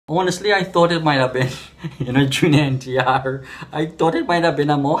Honestly, I thought it might have been, Jr.NTR. I thought it might have been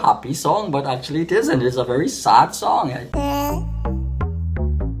a more happy song, but actually it isn't. It's a very sad song.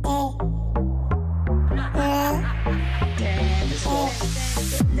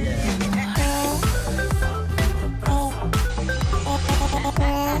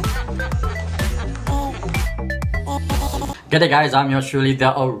 G'day guys, I'm yours truly,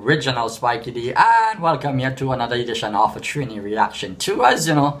 the original Spiky D, and welcome here to another edition of a Trini reaction to. As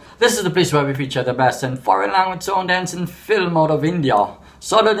you know, this is the place where we feature the best in foreign language song, dance and film out of India.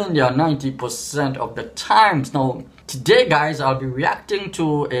 Southern India 90% of the times. Now, today guys, I'll be reacting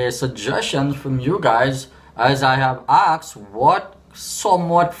to a suggestion from you guys as I have asked what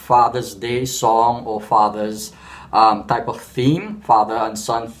somewhat Father's Day song or Father's type of theme, father and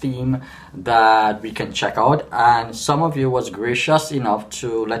son theme, that we can check out, and some of you was gracious enough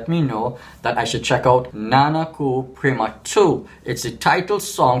to let me know that I should check out Nannaku Prematho. It's the title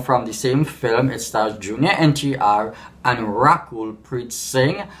song from the same film. It stars Jr.NTR and Rakul Preeet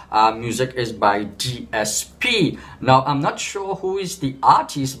Singh. Music is by DSP. Now, I'm not sure who is the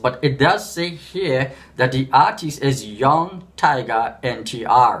artist, but it does say here that the artist is Young Tiger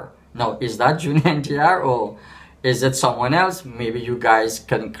NTR. Now, is that Jr.NTR or is it someone else? Maybe you guys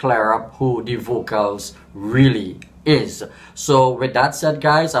can clear up who the vocals really is. So with that said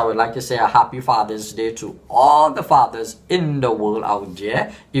guys, I would like to say a happy Father's Day to all the fathers in the world out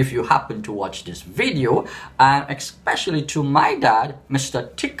there if you happen to watch this video, and especially to my dad, Mr.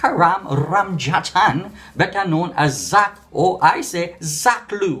 Tikaram Ramjatan, better known as Zach, or I say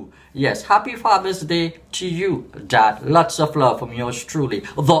Zach Lou. Yes, happy Father's Day to you, Dad. Lots of love from yours truly,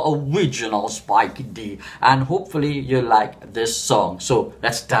 the original Spike D. And hopefully you like this song. So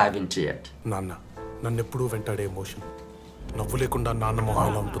let's dive into it. Nanna, nanneppudu ventade emotion. Navvu lekunda nanna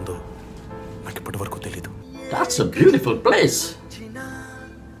moham ela untundo naku ippadi varaku teliyadu. That's a beautiful place.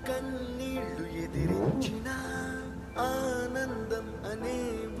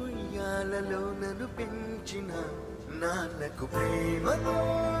 Nannaku Preematho,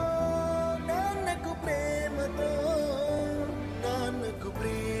 Nannaku Preematho, Nannaku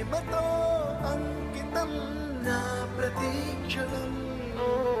Preematho, ankitam na pratikshanam.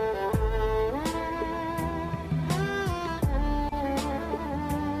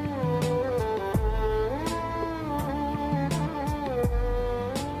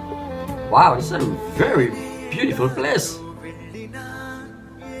 Wow, this is a very beautiful place.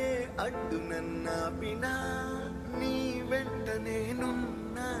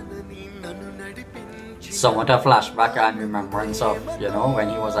 Somewhat a flashback and remembrance of, when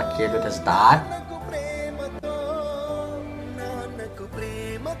he was a kid with his dad.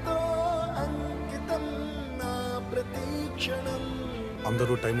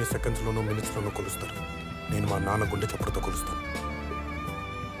 Andaru time ni seconds lono minutes lono kolustaru. Nenu ma nanna gunde chappuduto kolustanu.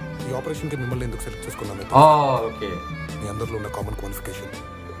 Ee operation ki mimmalni enduku select cheskunnanu. Oh, okay. Mee andarlo unna common qualification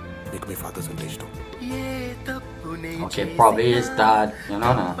make me father's and age. Okay, probably is that,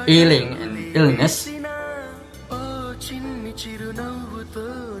 ailing in illness.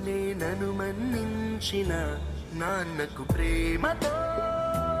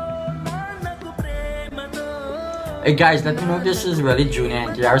 Hey guys, let me know if this is really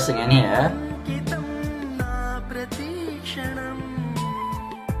Jr.NTR singing here.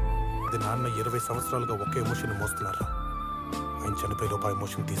 The nanna 20 సంవత్సరాలుగా ఒకే emotion మోస్తున్నారు. ఆయన చనిపోయే లోపు ఆ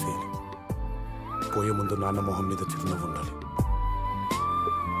emotion తీసేయాలి. పోయే ముందు నాన్న మొహం మీద చిరునవ్వు ఉండాలి.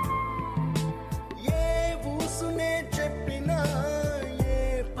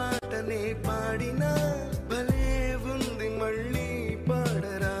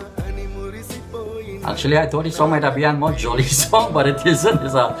 Actually, I thought this song might have been a more jolly song, but it isn't.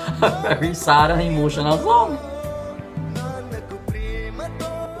 It's a very sad and emotional song.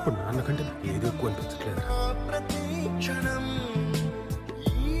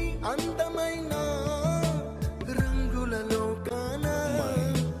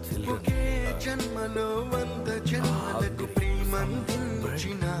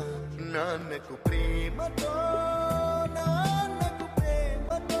 Nannaku Preematho, Nannaku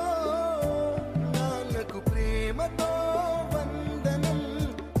Preematho, Nannaku Preematho, vandanam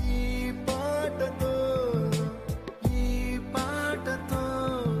ee paatato, ee paatato,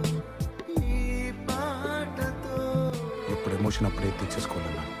 ee paatato. Ippudu emotion appude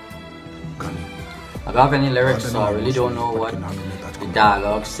teechesukolana. Kani I don't have any lyrics, so I really don't know what the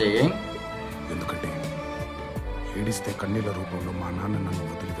dialogue saying. ఎందుకంటే ఏడిస్తే కన్నీళ్ళ రూపంలో మా నాన్న నన్ను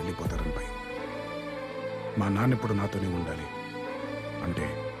వదిలి వెళ్ళిపోతారని భయం. మా నాన్న ఇప్పుడు నాతోనే ఉండాలి అంటే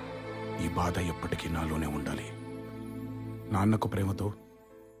ఈ బాధ ఎప్పటికీ నాలోనే ఉండాలి. నాన్నకు ప్రేమతో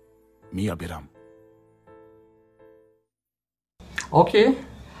మీ Abhiram. Okay,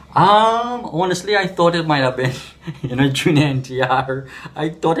 Honestly, I thought it might have been, Jr.NTR. I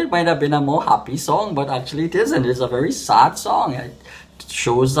thought it might have been a more happy song, but actually it isn't. It's a very sad song. It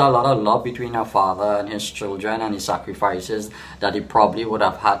shows a lot of love between a father and his children and the sacrifices that he probably would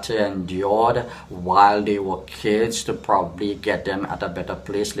have had to endure while they were kids to probably get them at a better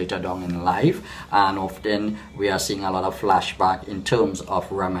place later down in life. And often we are seeing a lot of flashback in terms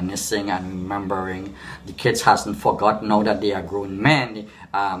of reminiscing and remembering. The kids hasn't forgotten now that they are grown men.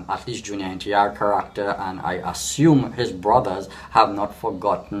 At least Jr.NTR character, and I assume his brothers have not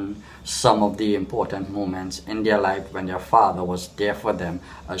forgotten some of the important moments in their life when their father was there for them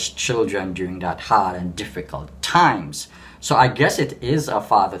as children during that hard and difficult times. So I guess it is a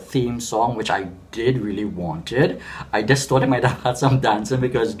father theme song, which I did really wanted. I just thought it might have had some dancing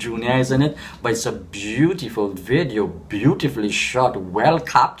because Junior is in it, but it's a beautiful video, beautifully shot, well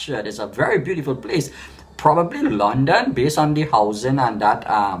captured. It's a very beautiful place. Probably London, based on the housing and that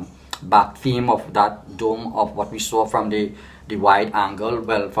back theme of that dome of what we saw from the wide angle,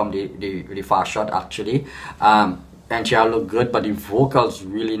 well, from the far shot actually. NTR looked good, but the vocals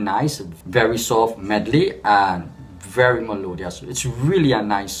really nice, very soft medley and very melodious. It's really a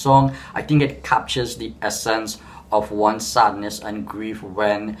nice song. I think it captures the essence of one's sadness and grief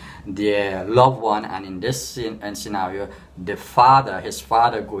when their loved one, and in this scenario, his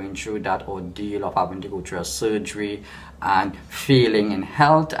father going through that ordeal of having to go through a surgery and failing in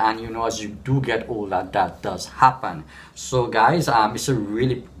health. And as you do get older, that does happen. So guys, it's a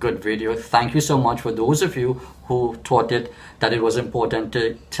really good video. Thank you so much for those of you who thought that it was important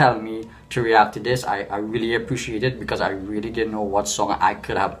to tell me to react to this. I really appreciate it because I really didn't know what song I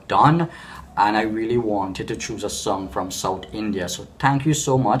could have done, and I really wanted to choose a song from South India. So thank you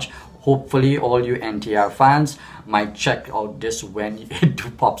so much. Hopefully all you NTR fans might check out this when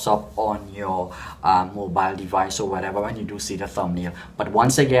it pops up on your mobile device or whatever, when you do see the thumbnail. But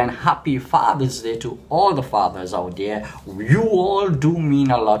once again, happy Father's Day to all the fathers out there. You all do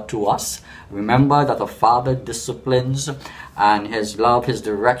mean a lot to us. Remember that a father disciplines, and his love, his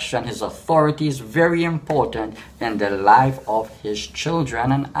direction, his authority is very important in the life of his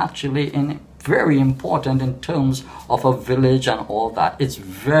children, and actually very important in terms of a village and all that. It's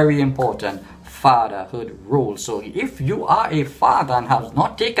very important fatherhood role. So if you are a father and have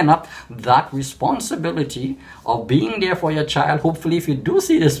not taken up that responsibility of being there for your child, hopefully if you do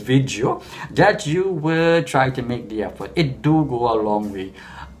see this video, that you will try to make the effort. It do go a long way,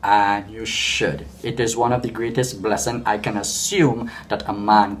 and you should. It is one of the greatest blessings I can assume that a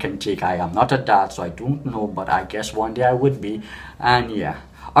man can take. I am not a dad, so I don't know, but I guess one day I would be. And yeah.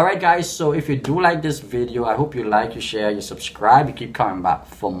 Alright guys, so if you do like this video, I hope you like, you share, you subscribe, you keep coming back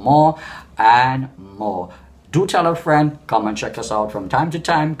for more and more. Do tell a friend, come and check us out from time to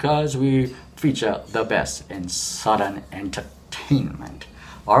time, because we feature the best in Southern entertainment.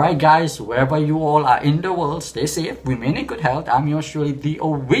 Alright guys, wherever you all are in the world, stay safe, remain in good health. I'm yours truly, the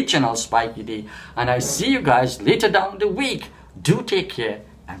original Spikey D, and I see you guys later down the week. Do take care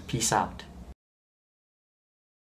and peace out.